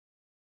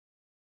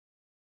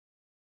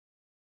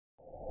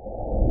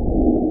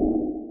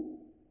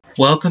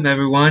Welcome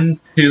everyone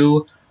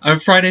to our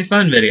Friday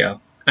Fun video.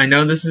 I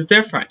know this is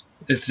different.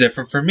 It's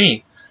different for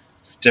me.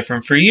 It's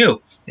different for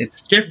you.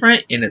 It's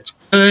different and it's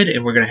good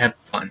and we're going to have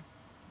fun.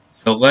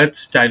 So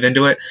let's dive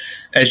into it.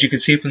 As you can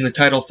see from the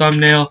title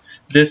thumbnail,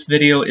 this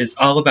video is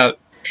all about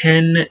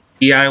 10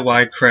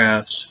 DIY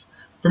crafts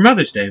for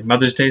Mother's Day.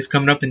 Mother's Day is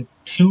coming up in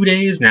 2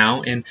 days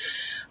now, and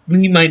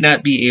we might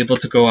not be able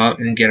to go out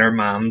and get our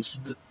moms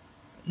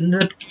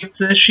the gift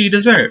that she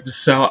deserves.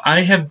 So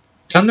I have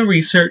done the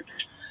research.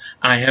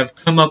 I have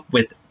come up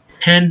with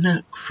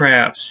 10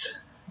 crafts,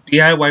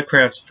 DIY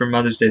crafts for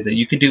Mother's Day that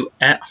you can do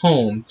at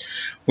home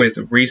with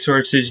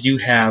resources you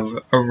have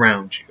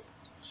around you.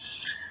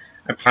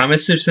 I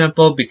promise they're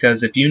simple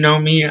because if you know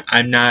me,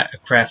 I'm not a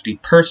crafty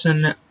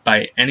person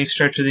by any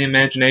stretch of the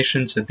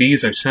imagination, so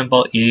these are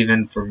simple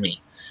even for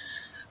me.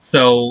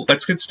 So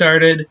let's get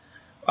started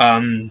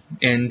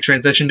and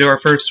transition to our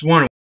first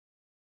one.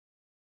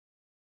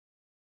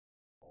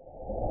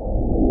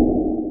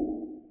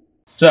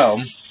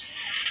 So,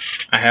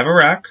 I have a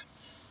rock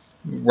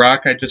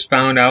I just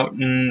found out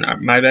in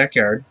my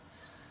backyard.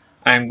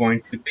 I'm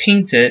going to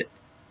paint it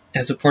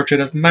as a portrait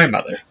of my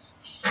mother.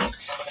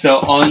 So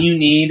all you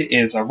need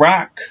is a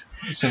rock,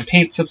 some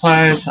paint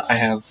supplies. I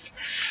have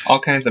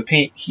all kinds of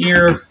paint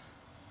here,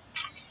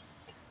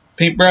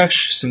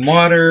 paintbrush, some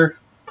water,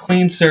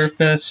 clean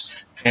surface,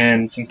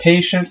 and some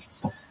patience.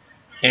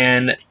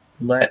 And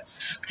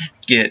let's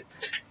get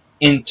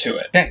into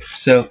it. Okay,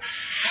 so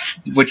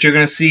what you're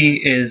going to see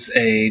is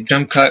a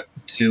jump cut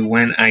to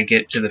when I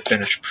get to the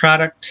finished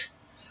product.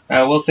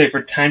 I will say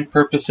for time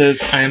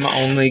purposes, I'm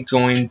only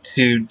going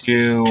to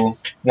do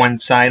one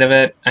side of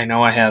it. I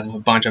know I have a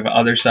bunch of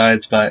other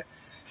sides, but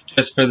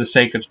just for the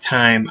sake of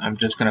time, I'm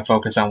just going to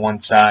focus on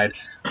one side.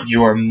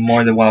 You are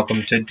more than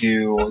welcome to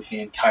do the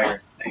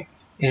entire thing.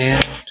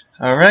 And,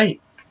 alright.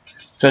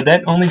 So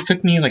that only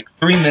took me like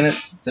 3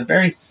 minutes. It's a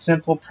very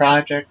simple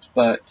project,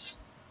 but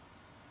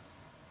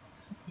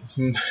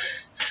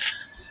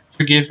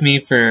forgive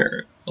me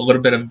for a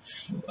little bit of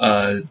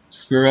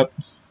screw up.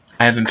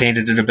 I haven't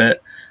painted it a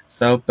bit.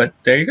 So, but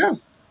there you go.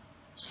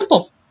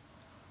 Simple.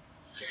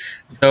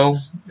 So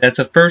that's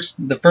the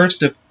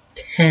first of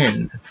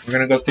 10. We're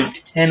gonna go through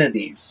 10 of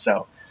these.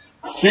 So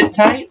sit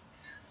tight.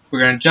 We're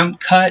gonna jump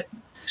cut,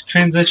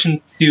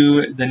 transition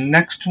to the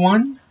next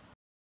one.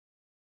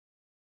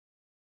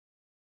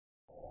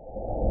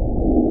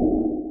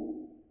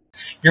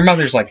 Your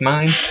mother's like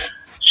mine.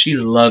 She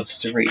loves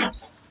to read.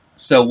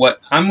 So what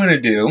I'm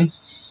gonna do,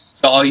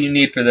 so all you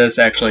need for this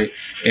actually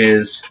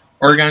is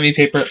origami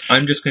paper.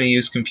 I'm just going to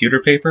use computer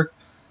paper,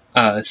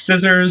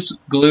 scissors,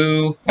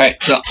 glue.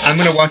 Alright, so I'm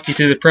going to walk you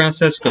through the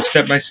process, go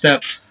step by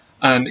step.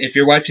 If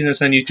you're watching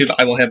this on YouTube,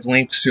 I will have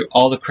links to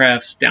all the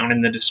crafts down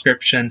in the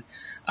description.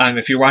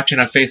 If you're watching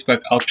on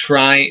Facebook, I'll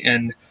try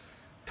and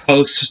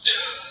post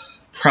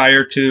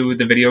prior to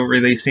the video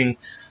releasing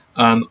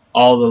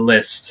all the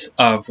lists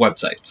of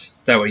websites.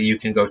 That way you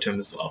can go to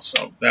them as well.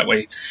 So that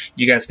way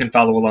you guys can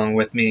follow along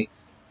with me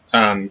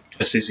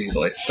just as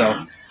easily.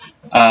 So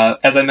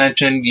as I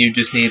mentioned, you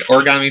just need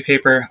origami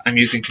paper. I'm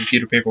using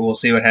computer paper. We'll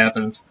see what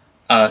happens.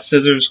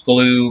 Scissors,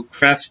 glue,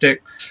 craft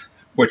sticks,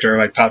 which are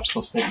like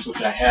popsicle sticks,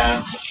 which I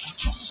have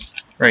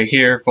right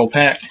here, full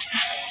pack,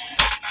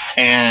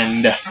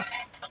 and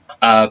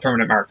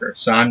permanent marker.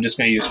 So I'm just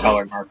going to use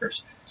colored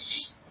markers.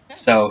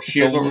 So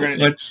here's what we're going to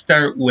do. Let's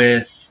start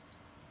with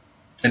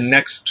the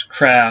next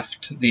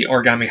craft, the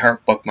origami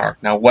heart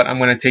bookmark. Now what I'm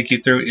going to take you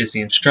through is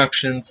the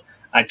instructions.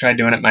 I tried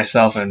doing it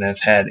myself and have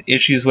had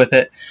issues with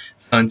it.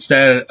 So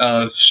instead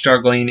of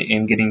struggling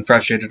and getting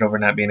frustrated over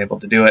not being able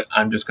to do it,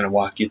 I'm just going to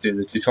walk you through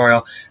the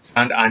tutorial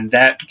found on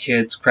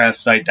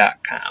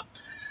thatkidscraftsite.com.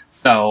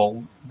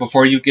 So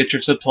before you get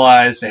your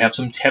supplies, they have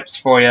some tips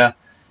for you.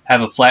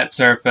 Have a flat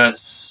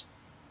surface.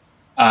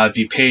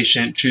 Be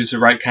patient. Choose the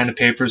right kind of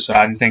paper. So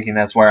I'm thinking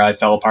that's where I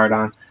fell apart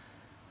on.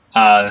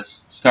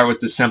 Start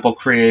with the simple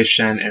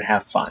creation and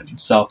have fun.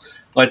 So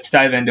let's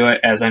dive into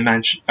it. As I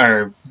mentioned,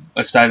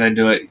 let's dive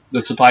into it.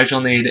 The supplies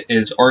you'll need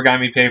is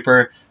origami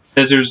paper,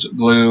 scissors,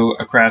 glue,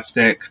 a craft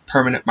stick,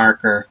 permanent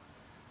marker,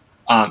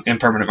 and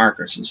permanent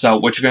markers. So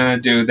what you're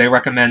going to do, they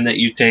recommend that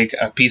you take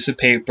a piece of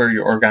paper,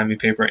 your origami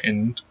paper,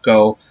 and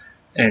go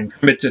and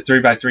trim it to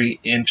 3 by 3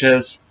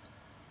 inches.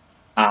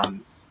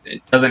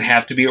 It doesn't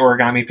have to be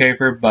origami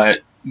paper, but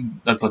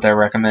that's what they're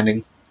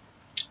recommending.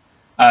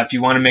 If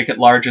you want to make it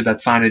larger,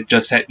 that's fine. It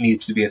just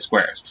needs to be a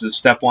square. So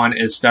step 1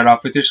 is start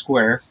off with your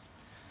square.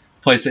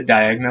 Place it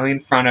diagonally in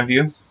front of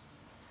you.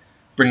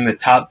 Bring the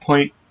top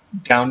point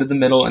down to the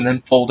middle and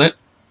then fold it.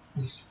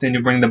 Then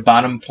you bring the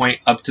bottom point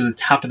up to the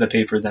top of the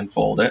paper, then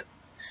fold it.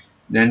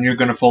 Then you're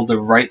going to fold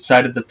the right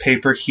side of the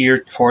paper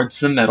here towards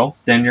the middle.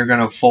 Then you're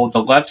going to fold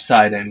the left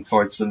side in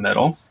towards the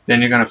middle.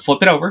 Then you're going to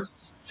flip it over.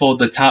 Fold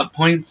the top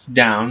points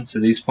down. So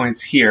these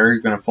points here,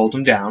 you're going to fold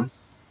them down.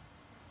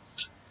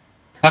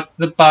 Tuck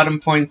the bottom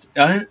points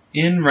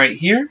in right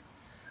here.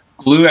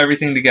 Glue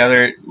everything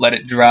together. Let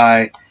it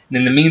dry. And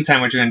in the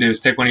meantime, what you're going to do is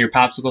take one of your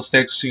popsicle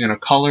sticks. You're going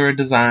to color a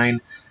design,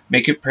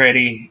 make it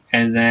pretty,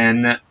 and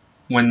then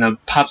when the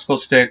popsicle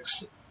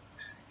sticks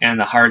and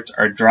the hearts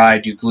are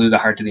dried, you glue the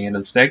heart to the end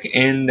of the stick,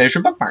 and there's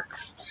your bookmark.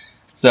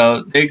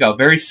 So there you go.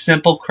 Very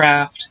simple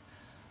craft,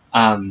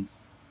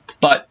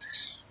 but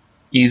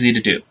easy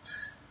to do.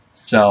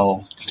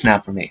 So it's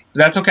not for me. But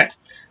that's okay.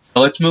 So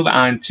let's move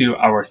on to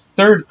our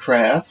third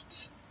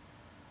craft.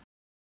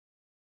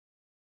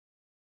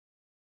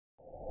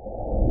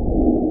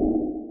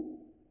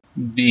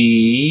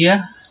 The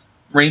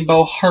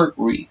rainbow heart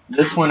wreath.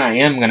 This one I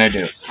am going to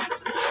do.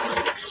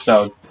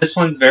 So this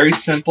one's very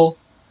simple.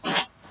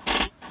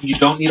 You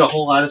don't need a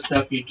whole lot of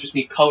stuff. You just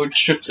need colored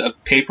strips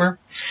of paper,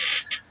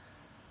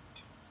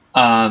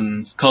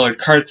 colored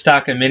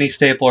cardstock, a mini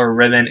stapler, a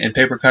ribbon, and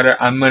paper cutter.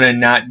 I'm going to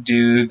not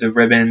do the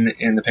ribbon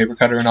and the paper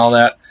cutter and all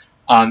that.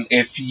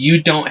 If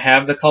you don't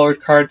have the colored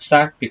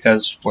cardstock,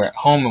 because we're at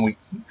home and we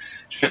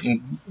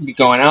shouldn't be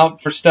going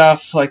out for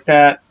stuff like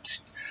that,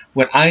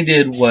 what I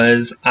did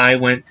was I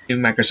went to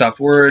Microsoft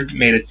Word,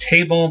 made a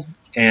table,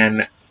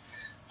 and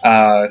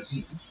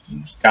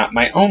got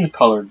my own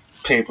colored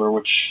paper,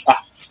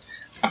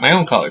 got my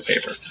own colored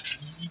paper.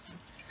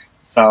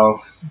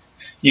 So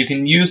you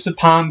can use the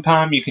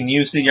pom-pom, you can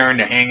use the yarn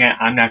to hang it.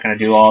 I'm not going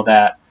to do all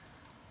that.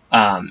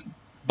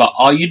 But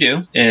all you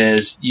do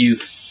is you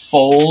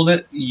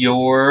fold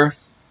your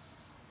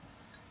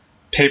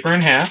paper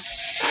in half.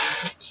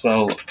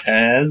 So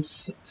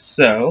as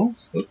so.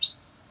 Oops.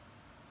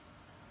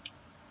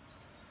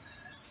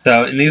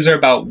 So, and these are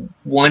about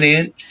 1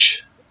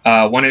 inch,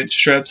 1 inch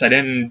strips. I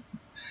didn't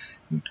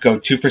go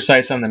too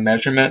precise on the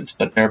measurements,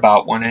 but they're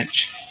about 1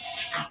 inch.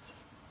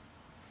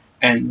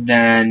 And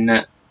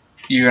then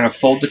you're going to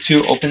fold the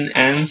two open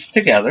ends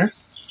together,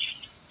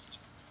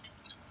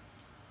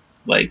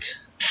 like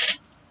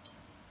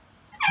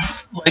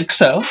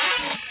so,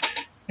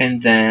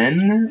 and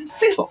then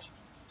staple.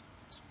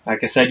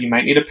 Like I said, you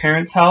might need a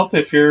parent's help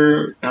if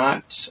you're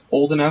not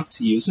old enough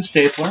to use a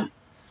stapler.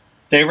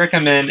 They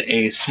recommend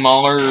a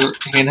smaller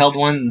handheld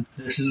one.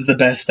 This is the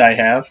best I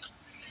have.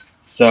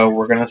 So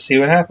we're going to see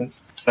what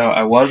happens. So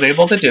I was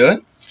able to do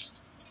it.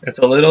 It's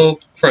a little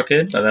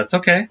crooked, but that's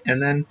okay.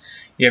 And then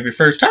you have your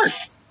first heart.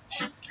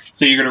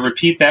 So you're going to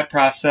repeat that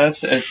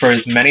process for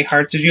as many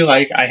hearts as you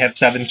like. I have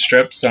 7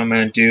 strips, so I'm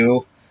going to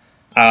do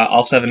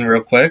all 7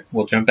 real quick.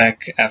 We'll jump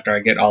back after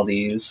I get all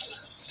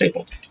these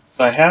stapled.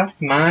 So I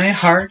have my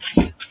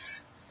hearts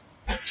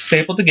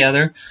stapled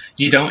together.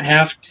 You don't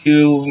have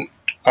to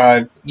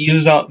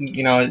use all,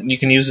 you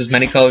can use as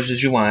many colors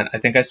as you want. I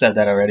think I said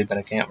that already, but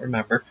I can't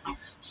remember.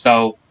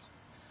 So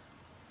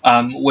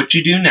what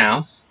you do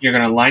now, you're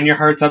going to line your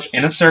hearts up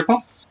in a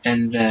circle,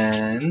 and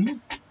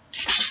then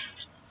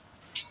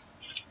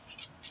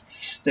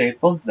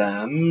staple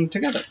them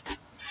together.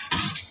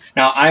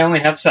 Now I only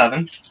have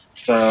 7,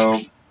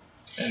 so,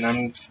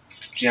 and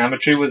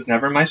geometry was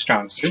never my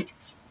strong suit,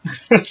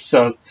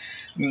 so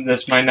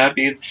this might not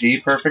be the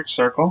perfect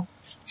circle,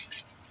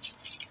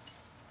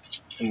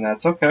 and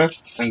that's okay.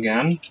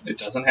 Again, it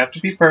doesn't have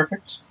to be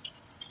perfect.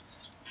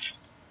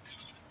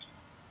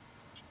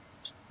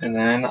 And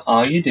then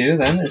all you do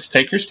then is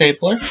take your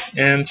stapler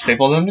and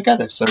staple them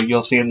together, so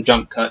you'll see the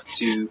jump cut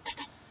to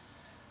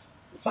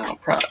the final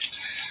product.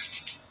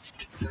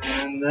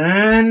 And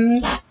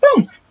then,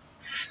 boom!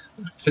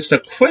 Just a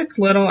quick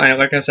little,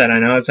 like I said, I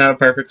know it's not a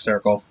perfect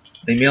circle.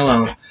 Leave me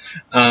alone.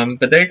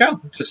 But there you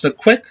go. Just a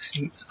quick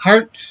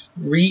heart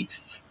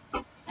wreath.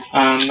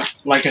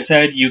 Like I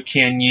said, you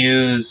can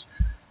use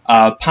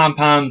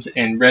pom-poms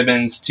and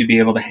ribbons to be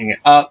able to hang it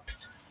up.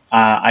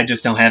 I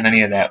just don't have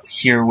any of that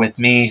here with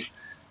me.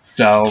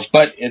 So,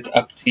 but it's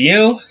up to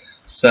you.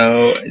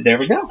 So, there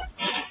we go.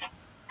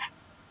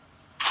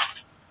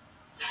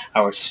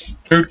 Our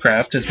third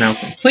craft is now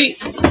complete.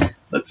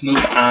 Let's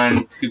move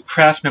on to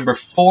craft number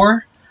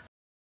 4.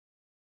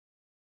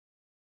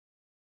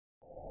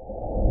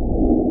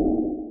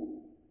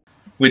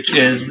 Which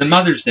is the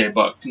Mother's Day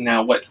book.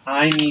 Now what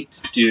I need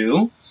to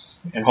do,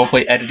 and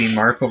hopefully editing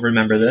Mark will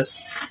remember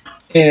this,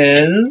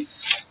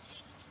 is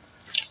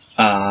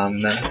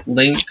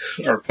link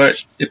or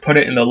put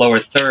it in the lower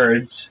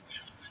thirds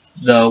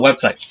the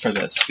website for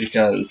this,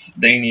 because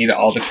they need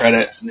all the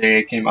credit.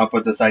 They came up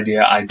with this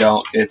idea. I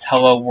don't. It's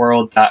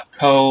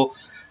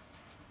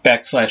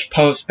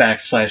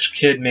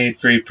helloworld.co/post/kid made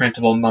free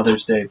printable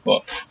Mother's Day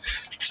book.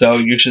 So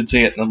you should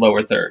see it in the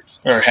lower third,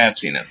 or have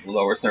seen it in the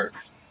lower third.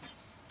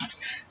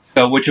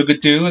 So what you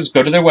could do is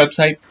go to their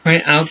website,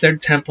 print out their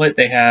template.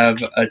 They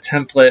have a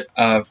template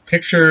of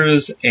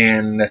pictures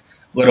and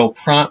little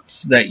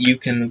prompts that you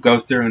can go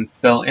through and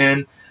fill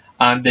in.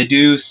 They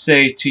do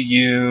say to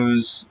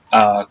use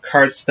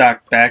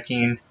cardstock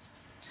backing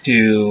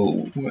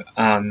to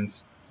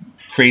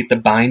create the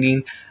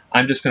binding.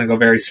 I'm just going to go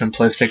very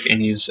simplistic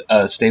and use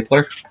a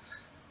stapler.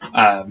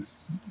 Yep,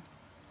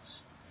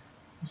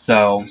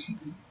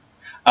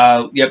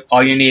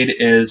 all you need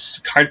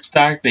is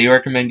cardstock. They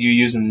recommend you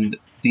using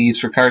these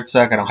for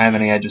cardstock. I don't have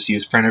any. I just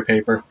use printer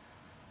paper.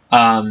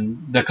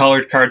 The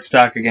colored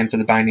cardstock, again, for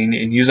the binding,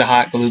 and use a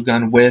hot glue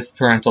gun with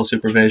parental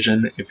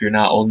supervision if you're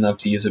not old enough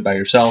to use it by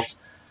yourself.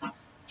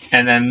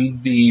 And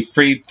then the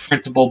free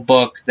printable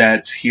book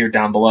that's here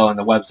down below on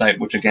the website,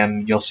 which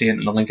again, you'll see it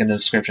in the link in the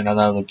description of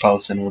the other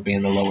post, and will be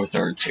in the lower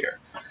thirds here.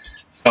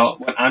 So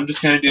what I'm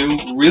just going to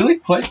do really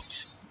quick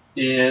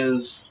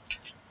is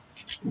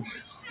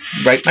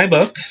write my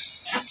book.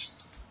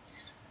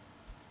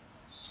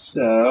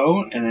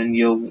 So, and then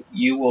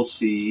you will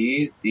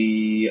see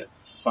the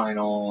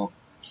final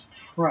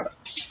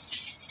product.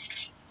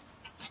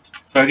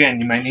 So again,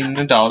 you might need an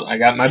adult. I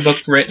got my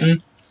book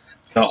written.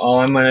 So all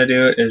I'm going to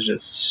do is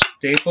just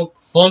staple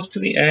close to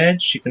the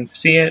edge. You can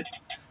see it.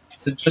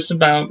 So just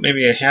about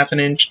maybe a ½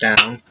 inch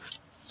down.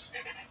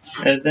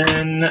 And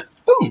then,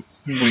 boom,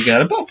 we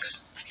got a book.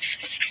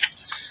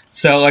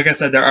 So like I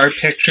said, there are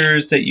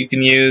pictures that you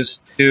can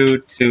use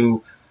to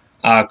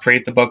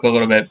create the book a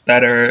little bit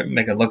better,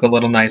 make it look a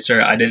little nicer.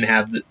 I don't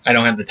have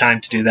the time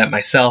to do that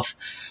myself.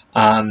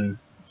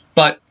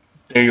 But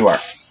there you are.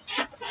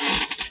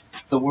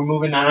 So we're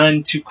moving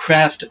on to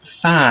craft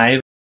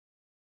 5.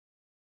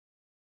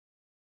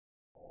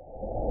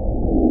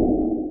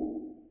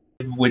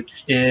 Which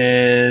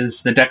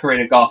is the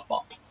decorated golf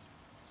ball.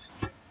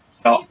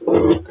 So,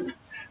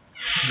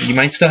 you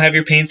might still have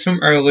your paints from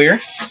earlier.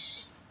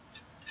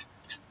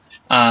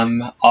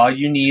 All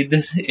you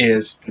need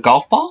is the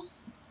golf ball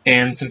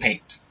and some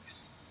paint.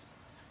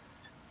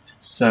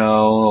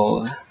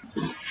 So,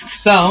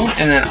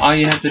 and then all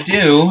you have to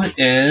do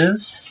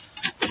is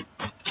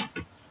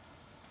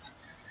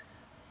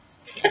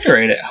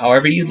decorate it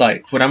however you'd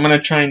like. What I'm going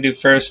to try and do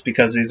first,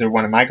 because these are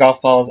one of my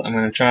golf balls, I'm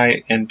going to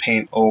try and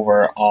paint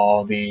over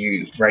all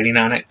the writing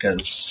on it,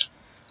 because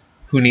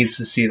who needs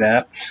to see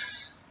that?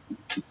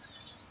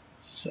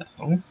 So,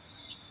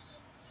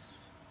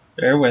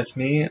 bear with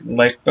me.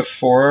 Like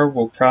before,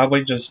 we'll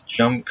probably just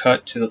jump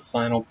cut to the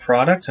final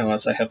product,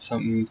 unless I have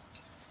something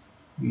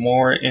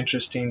more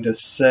interesting to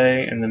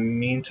say in the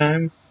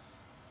meantime.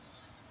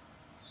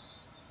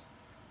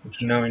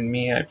 Which, knowing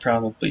me, I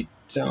probably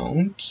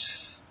don't.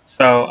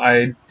 So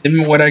I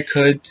did what I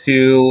could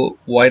to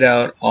white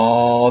out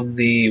all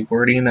the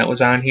wording that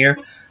was on here.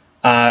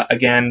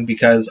 Again,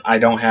 because I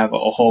don't have a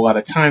whole lot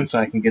of time so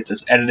I can get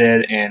this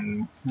edited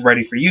and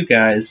ready for you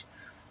guys,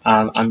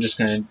 I'm just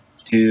going to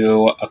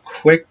do a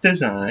quick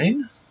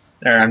design.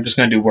 Or I'm just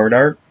going to do word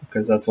art,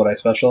 because that's what I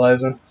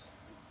specialize in.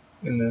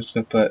 And I'm just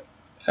going to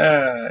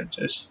put,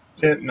 just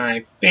dip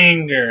my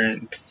finger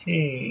and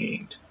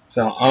paint.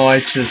 So all I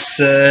just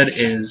said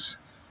is,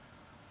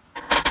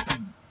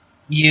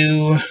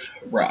 you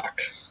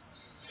rock.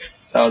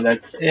 So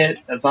that's it.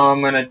 That's all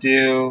I'm going to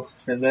do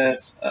for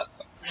this.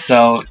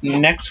 So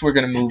next we're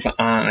going to move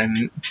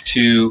on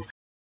to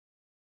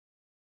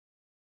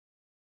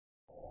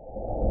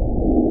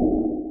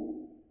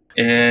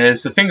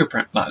is the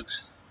fingerprint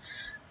mugs.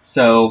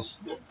 So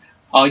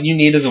all you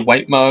need is a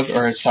white mug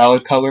or a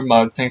solid color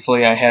mug.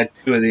 Thankfully I had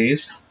 2 of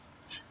these.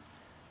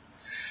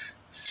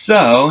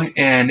 So,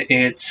 and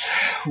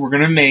we're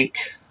going to make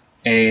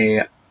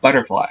a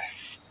butterfly.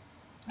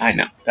 I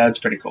know, that's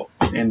pretty cool.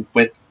 And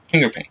with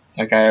finger paint,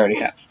 like I already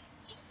have.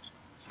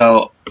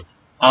 So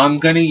I'm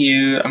gonna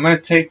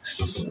take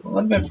a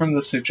little bit from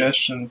the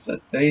suggestions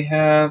that they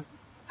have.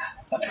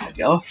 I thought I had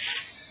yellow.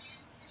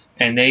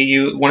 And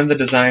one of the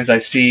designs I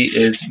see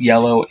is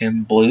yellow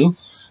and blue.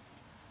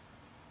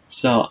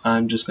 So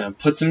I'm just gonna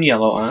put some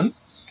yellow on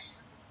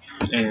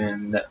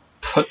and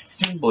put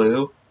some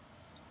blue.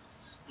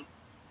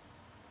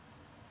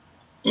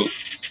 Ooh.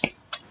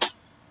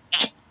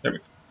 There we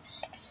go.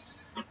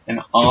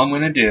 And all I'm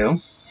gonna do,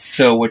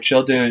 so what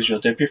you'll do is you'll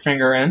dip your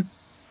finger in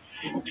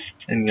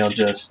and you'll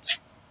just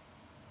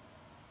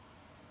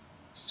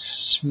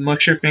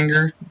smush your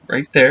finger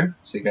right there,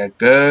 so you got a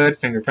good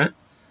fingerprint.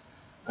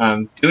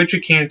 Do what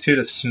you can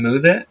to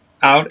smooth it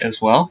out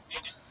as well.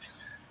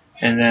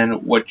 And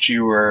then what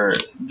you are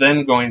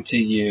then going to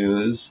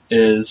use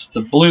is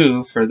the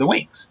blue for the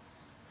wings.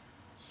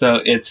 So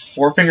it's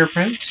 4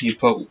 fingerprints. You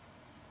put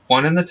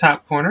 1 in the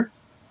top corner.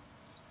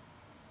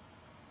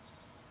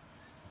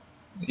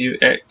 You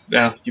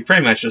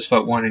pretty much just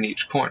put 1 in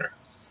each corner.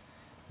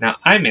 Now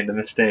I made the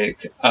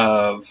mistake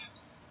of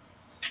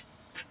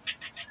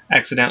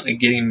accidentally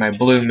getting my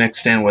blue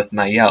mixed in with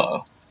my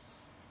yellow.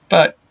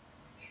 But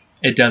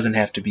it doesn't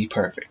have to be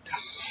perfect,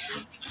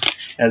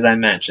 as I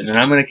mentioned. And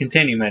I'm going to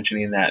continue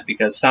mentioning that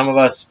because some of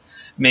us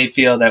may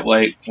feel that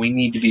like we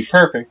need to be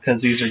perfect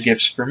because these are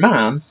gifts for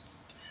Mom,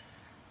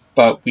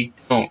 but we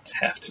don't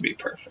have to be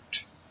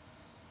perfect.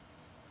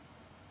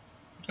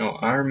 No,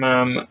 our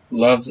Mom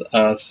loves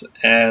us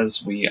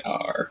as we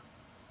are.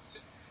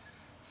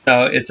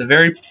 So it's a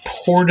very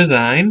poor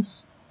design,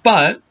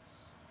 but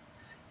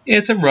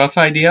it's a rough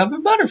idea of a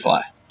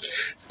butterfly.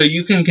 So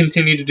you can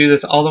continue to do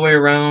this all the way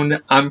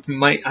around. I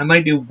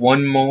might do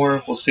one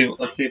more. We'll see.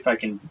 Let's see if I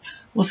can.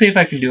 We'll see if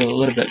I can do a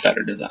little bit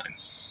better design.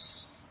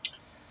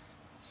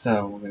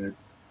 So we're gonna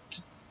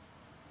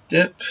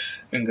dip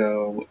and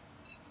go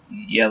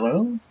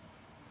yellow.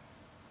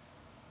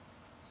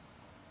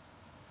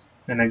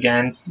 And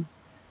again,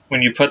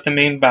 when you put the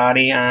main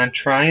body on,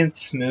 try and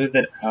smooth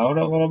it out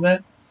a little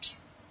bit.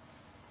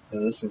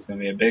 So this is gonna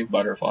be a big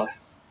butterfly.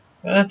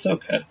 But that's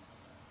okay.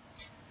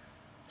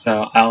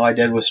 So all I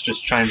did was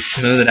just try and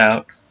smooth it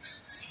out.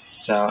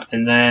 So,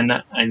 and then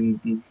I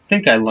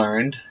think I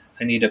learned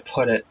I need to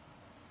put it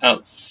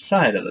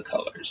outside of the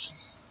colors.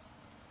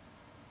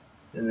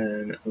 And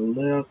then a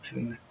little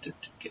connected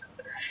together.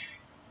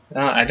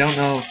 I don't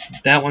know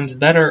if that one's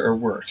better or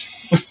worse.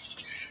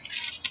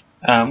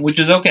 Which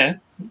is okay.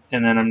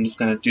 And then I'm just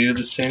going to do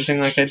the same thing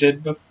like I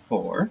did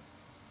before.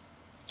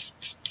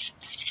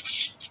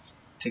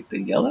 Take the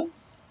yellow.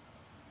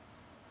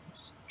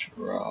 Let's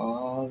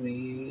draw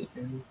the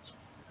ends.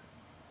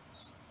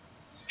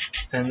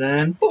 And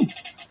then, boom.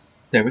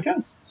 There we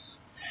go.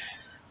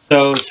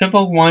 So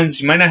simple ones.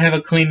 You might not have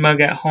a clean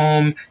mug at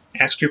home.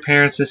 Ask your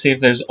parents to see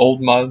if there's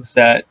old mugs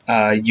that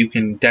you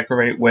can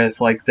decorate with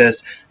like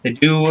this.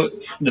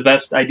 The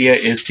best idea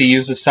is to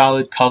use a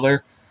solid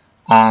color.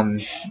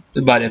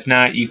 But if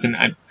not, you can.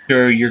 I'm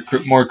sure you're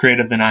more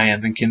creative than I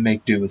am and can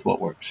make do with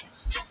what works.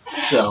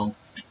 So,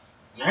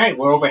 all right,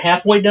 we're over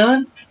halfway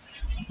done.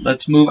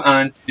 Let's move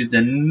on to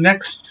the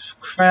next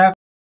craft,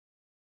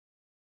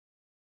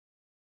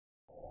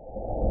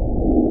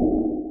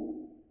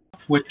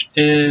 which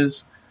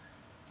is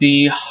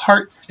the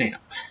heart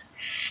stamp.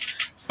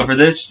 So for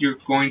this, you're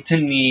going to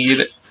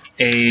need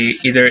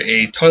either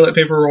a toilet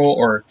paper roll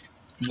or,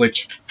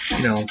 which,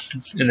 you know,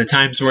 in the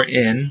times we're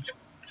in,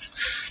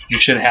 you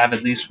should have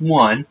at least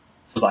one.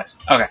 Supplies.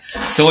 Okay,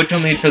 so what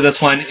you'll need for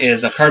this one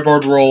is a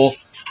cardboard roll,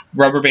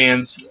 rubber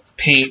bands,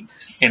 paint,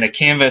 and a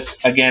canvas.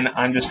 Again,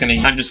 I'm just gonna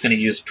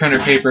use printer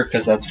paper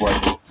because that's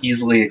what's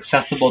easily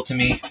accessible to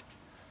me.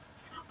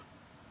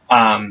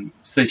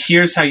 So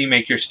here's how you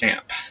make your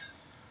stamp.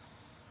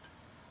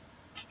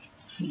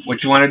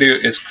 What you want to do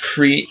is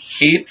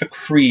create a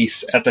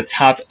crease at the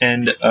top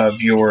end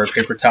of your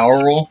paper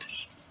towel roll.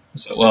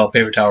 So, well,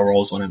 paper towel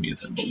roll is what I'm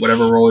using, but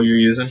whatever roll you're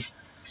using.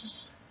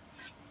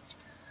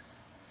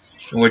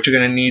 And what you're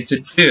going to need to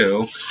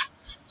do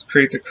is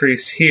create the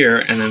crease here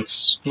and then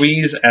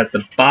squeeze at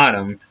the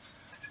bottom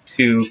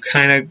to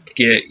kind of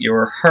get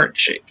your heart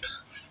shape.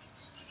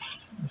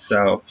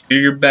 So do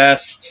your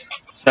best.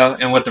 So,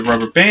 and what the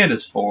rubber band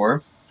is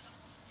for,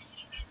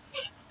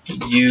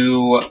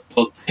 you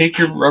will take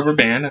your rubber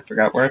band, I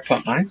forgot where I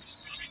put mine,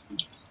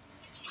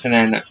 and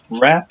then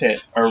wrap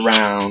it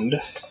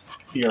around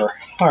your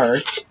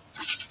heart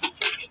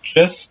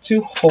just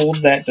to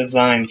hold that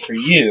design for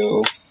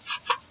you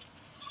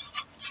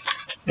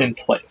in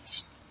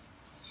place.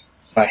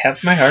 So I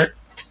have my heart,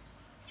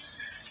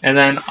 and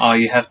then all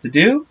you have to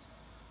do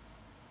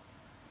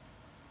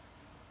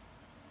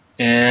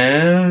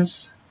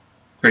is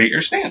create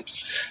your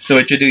stamps. So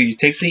what you do, you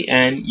take the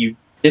end, you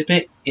dip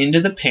it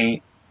into the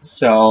paint.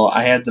 So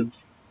I had the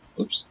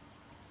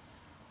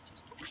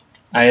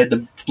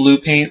blue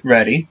paint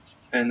ready,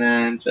 and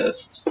then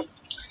just,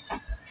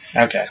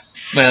 okay,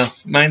 well,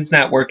 mine's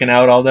not working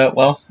out all that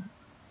well,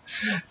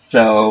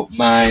 so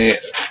my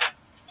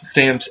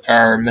stamps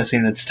are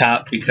missing its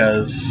top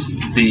because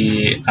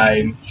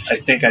I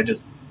think I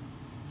just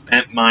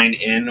bent mine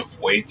in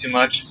way too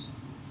much,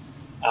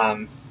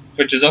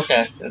 which is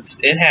okay,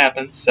 it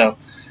happens. So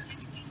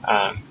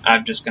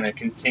I'm just going to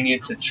continue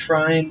to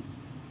try and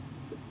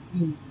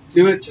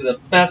do it to the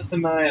best of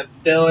my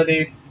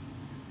ability.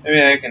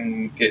 Maybe I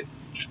can get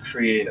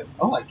creative.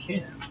 Oh, I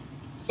can.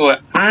 So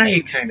what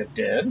I kind of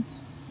did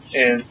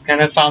is,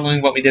 kind of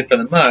following what we did for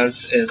the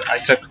mugs, is I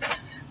took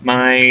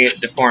my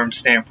deformed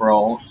stamp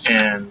roll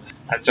and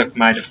I took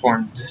my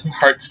deformed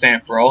heart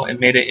stamp roll and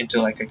made it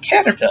into like a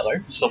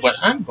caterpillar. So what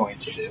I'm going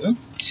to do,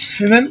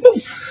 and then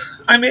boom,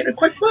 I made a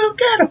quick little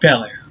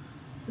caterpillar.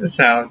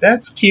 So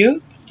that's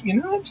cute. You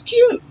know, it's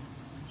cute.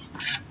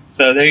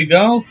 So there you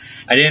go.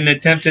 I didn't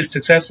attempt it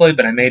successfully,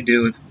 but I made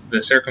do with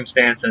the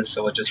circumstances.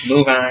 So we'll just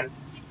move on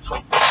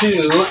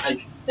to,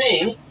 I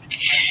think,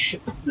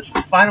 the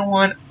final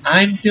one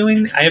I'm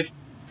doing. I have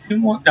two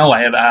more. No,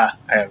 I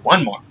have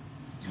one more.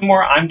 Two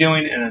more I'm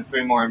doing, and then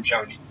three more I'm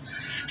showing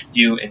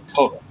you in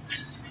total.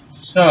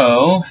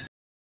 So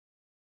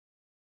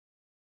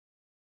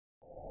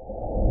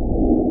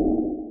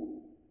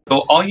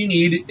all you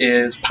need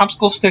is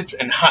popsicle sticks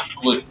and hot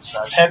glue.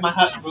 So I've had my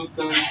hot glue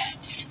gun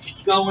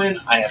going.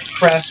 I have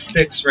craft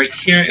sticks right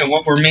here, and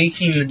what we're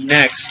making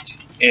next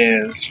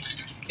is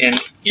an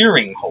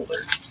earring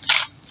holder.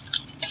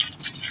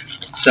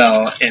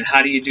 So, and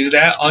how do you do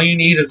that? All you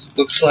need is,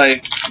 looks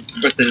like,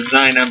 with the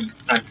design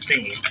I'm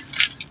seeing,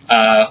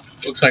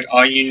 looks like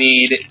all you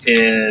need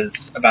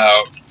is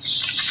about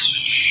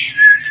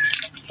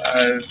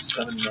 5,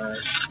 7, 9.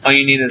 All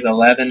you need is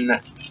 11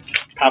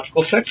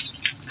 popsicle sticks,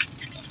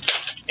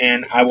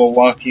 and I will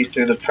walk you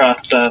through the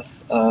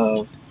process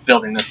of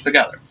building this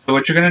together. So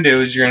what you're going to do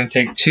is you're going to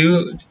take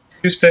two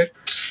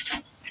sticks,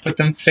 put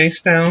them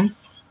face down,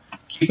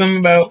 keep them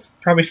about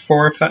probably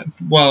 4 or 5,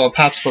 well, a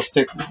popsicle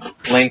stick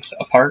length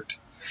apart.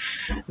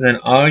 And then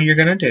all you're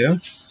going to do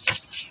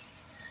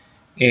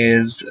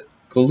is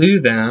glue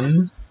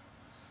them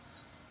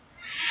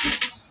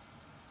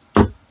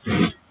you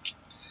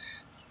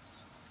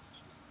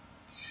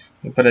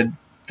put a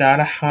dot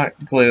of hot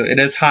glue. It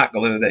is hot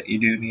glue that you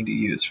do need to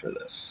use for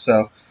this.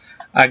 So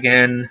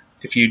again,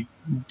 if you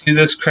do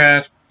this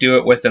craft, do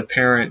it with a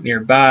parent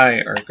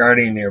nearby or a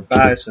guardian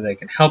nearby so they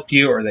can help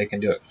you or they can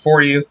do it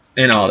for you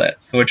and all that.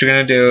 So what you're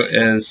going to do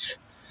is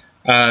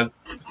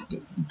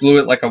glue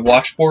it like a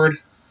washboard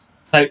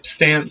type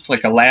stance,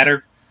 like a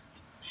ladder.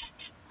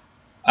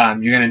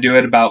 You're going to do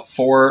it about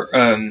 4.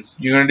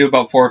 You're going to do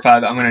about 4 or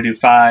 5. I'm going to do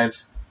 5.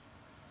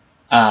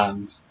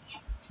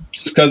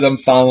 Just because I'm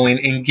following,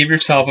 and give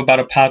yourself about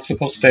a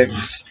popsicle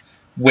stick's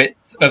width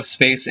of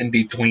space in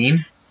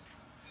between.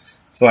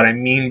 So what I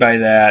mean by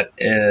that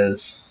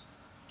is,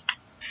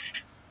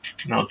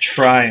 and I'll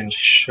try and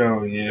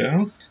show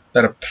you,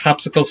 about a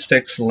popsicle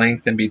stick's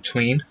length in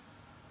between.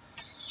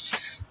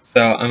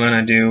 So I'm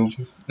going to do,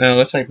 no, it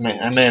looks like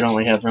I might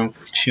only have room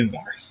for 2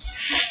 more.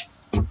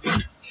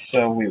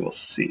 So we will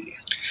see.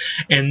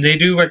 And they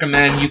do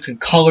recommend you can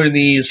color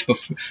these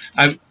before.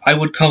 I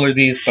would color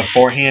these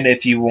beforehand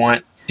if you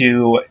want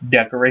to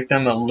decorate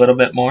them a little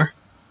bit more.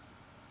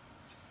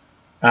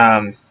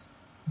 That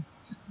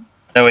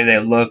way they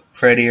look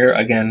prettier.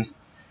 Again,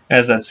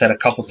 as I've said a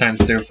couple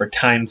times through, for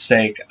time's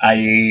sake,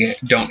 I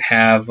don't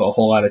have a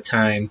whole lot of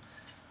time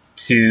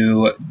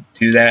to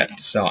do that.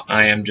 So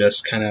I am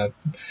just kind of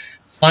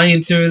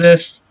flying through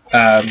this.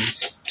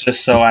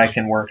 Just so I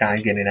can work on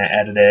getting it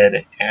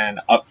edited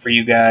and up for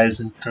you guys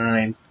in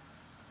time.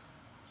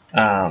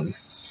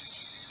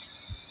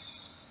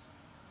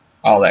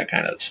 All that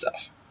kind of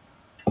stuff.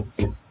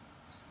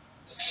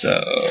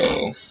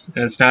 So,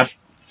 it's not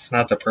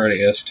the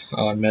prettiest,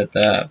 I'll admit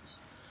that.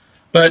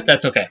 But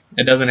that's okay.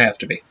 It doesn't have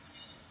to be.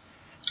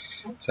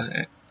 So,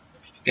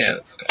 yeah,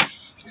 okay.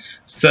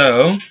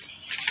 So,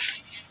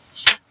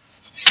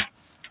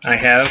 I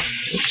have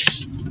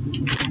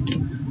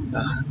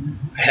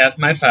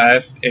my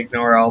 5.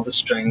 Ignore all the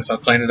strings. I'll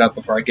clean it up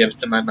before I give it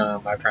to my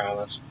mom, I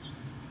promise.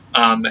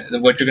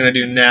 What you're going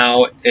to do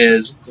now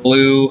is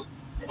glue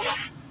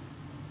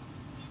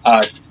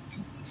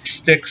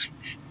sticks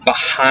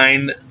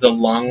behind the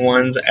long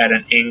ones at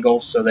an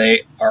angle so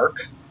they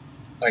arc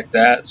like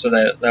that, so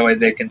that way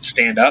they can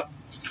stand up.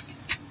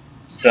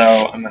 So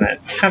I'm going to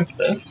attempt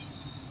this.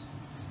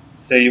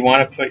 So you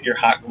want to put your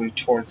hot glue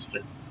towards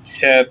the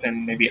tip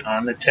and maybe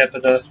on the tip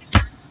of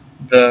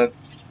the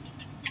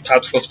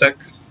popsicle stick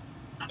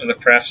or the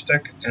craft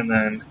stick, and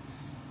then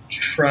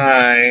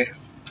try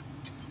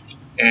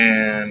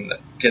and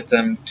get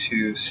them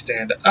to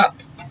stand up.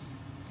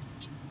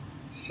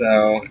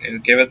 So,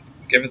 and give it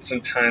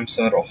some time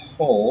so it'll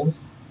hold.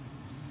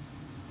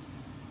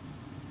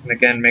 And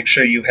again, make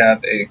sure you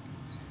have a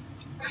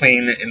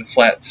clean and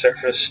flat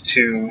surface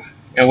too.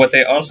 And what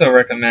they also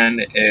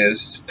recommend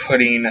is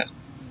putting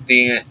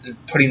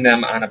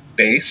them on a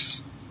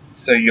base.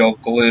 So you'll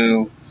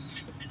glue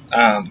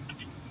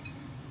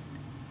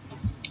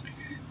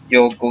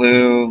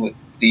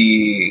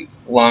the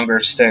longer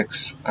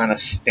sticks on a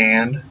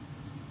stand.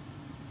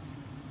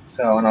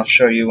 So, and I'll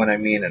show you what I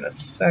mean in a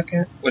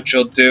second. What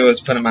you'll do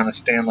is put them on a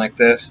stand like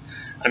this.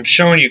 I'm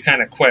showing you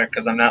kind of quick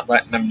because I'm not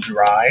letting them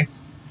dry.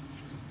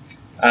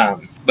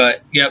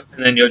 But yep,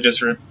 and then you'll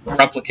just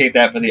replicate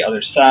that for the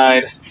other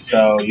side.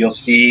 So you'll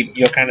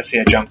kind of see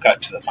a jump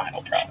cut to the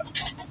final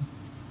product.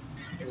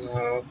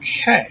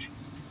 Okay.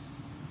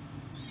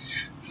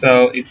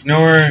 So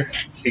ignore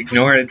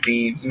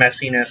the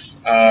messiness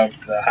of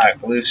the hot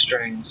glue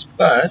strings,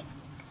 but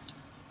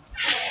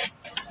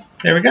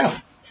there we go.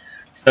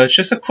 So it's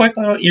just a quick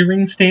little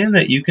earring stand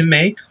that you can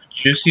make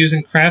just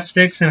using craft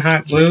sticks and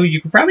hot glue.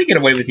 You could probably get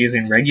away with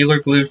using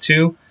regular glue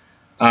too,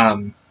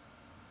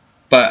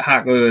 but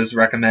hot glue is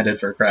recommended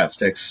for craft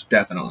sticks,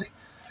 definitely.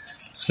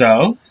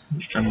 So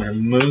I'm going to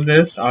move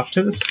this off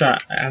to the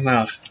side. I'm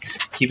going to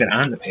keep it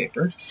on the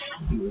paper.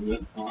 Move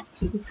this off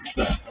to the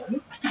side.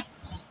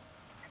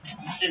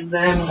 And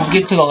then we'll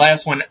get to the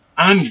last one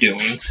I'm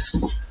doing.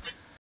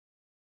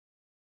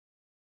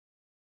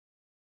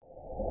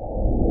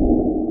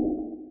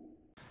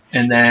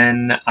 And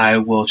then I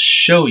will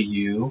show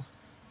you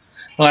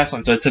the last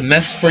one. So it's a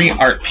mess-free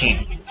art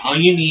painting. All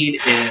you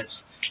need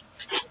is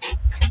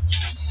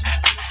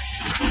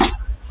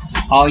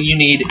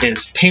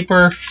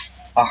paper,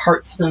 a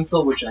heart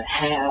stencil, which I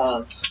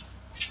have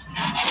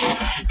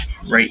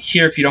right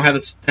here. If you don't have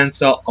a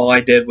stencil, all I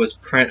did was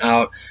print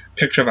out a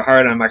picture of a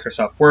heart on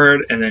Microsoft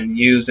Word and then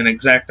use an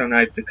X-Acto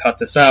knife to cut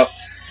this out.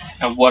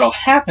 And what'll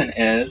happen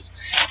is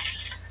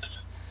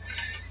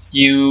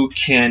you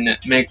can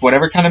make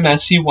whatever kind of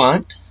mess you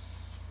want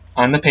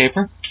on the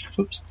paper.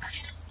 Oops.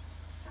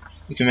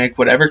 You can make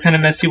whatever kind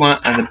of mess you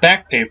want on the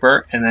back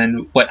paper, and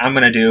then what I'm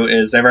going to do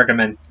is I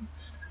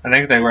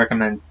think they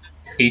recommend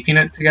taping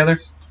it together.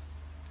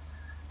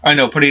 Oh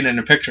no, putting it in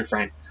a picture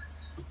frame.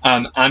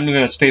 I'm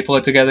going to staple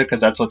it together because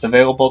that's what's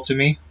available to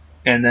me,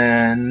 and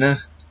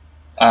then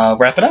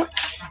wrap it up.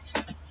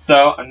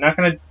 So I'm not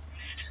going to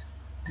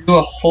do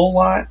a whole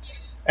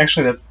lot.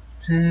 Actually, that's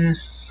okay.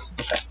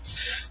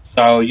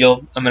 So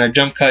I'm going to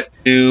jump cut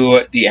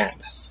to the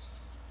end.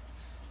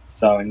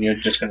 So, and you're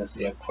just going to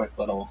see a quick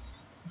little.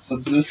 So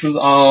this is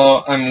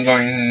all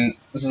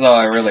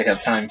I really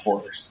have time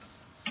for.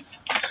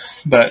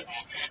 But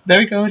there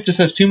we go. It just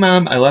says, "To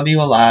Mom, I love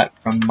you a lot,"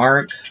 from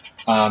Mark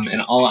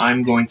And all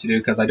I'm going to do,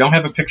 because I don't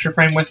have a picture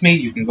frame with me,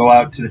 you can go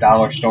out to the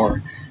dollar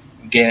store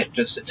and get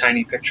just a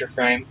tiny picture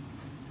frame.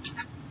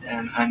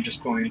 And I'm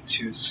just going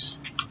to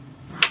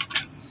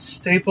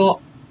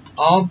staple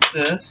all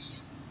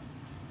this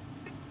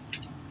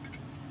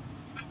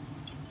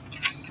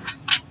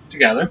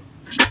together.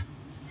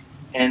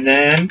 And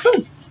then,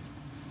 boom!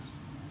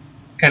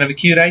 Kind of a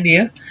cute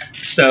idea.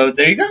 So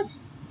there you go.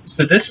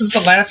 So this is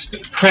the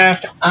last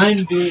craft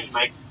I'm doing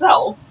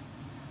myself.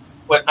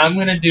 What I'm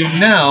going to do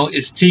now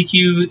is take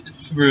you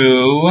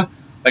through,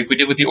 like we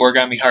did with the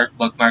origami heart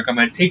bookmark, I'm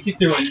going to take you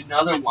through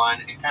another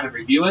one and kind of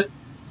review it,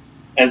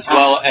 as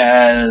well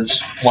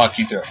as walk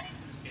you through it.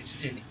 It's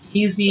an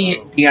easy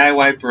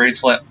DIY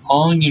bracelet.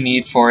 All you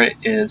need for it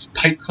is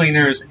pipe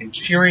cleaners and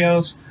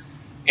Cheerios,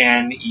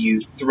 and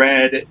you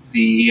thread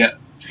the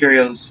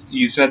Cheerios,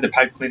 you thread the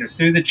pipe cleaner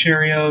through the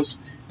Cheerios,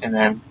 and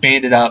then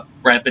band it up,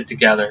 wrap it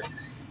together,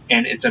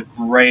 and it's a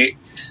great,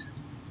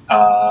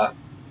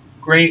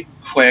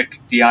 quick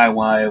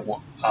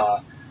DIY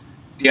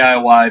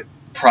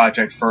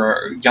project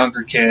for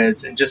younger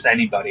kids and just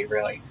anybody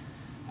really.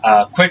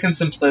 Quick and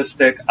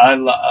simplistic. I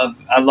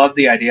love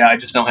the idea. I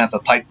just don't have a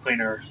pipe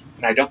cleaner,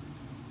 and I don't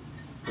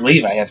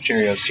believe I have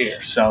Cheerios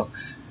here. So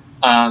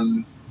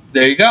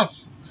there you go.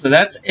 So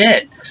that's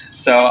it.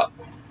 So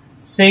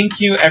thank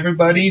you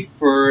everybody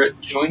for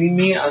joining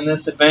me on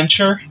this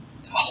adventure.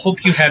 I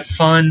hope you had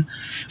fun.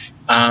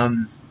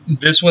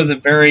 This was a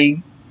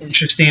very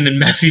interesting and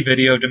messy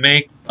video to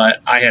make,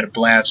 but I had a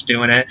blast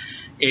doing it.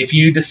 If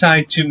you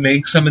decide to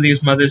make some of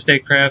these Mother's Day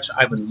crafts,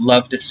 I would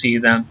love to see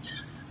them.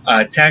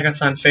 Tag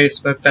us on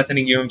Facebook,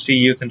 Bethany UMC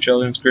Youth and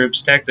Children's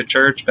Groups. Tag the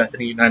church,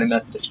 Bethany United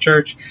Methodist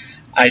Church.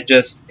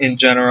 In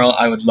general,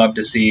 I would love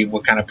to see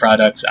what kind of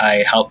products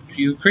I help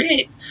you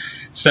create.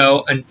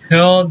 So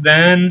until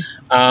then,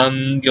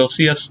 you'll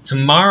see us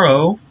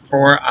tomorrow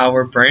for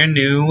our brand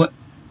new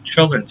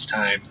Children's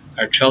Time,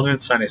 our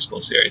Children's Sunday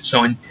School series.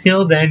 So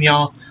until then,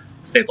 y'all,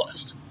 stay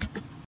blessed.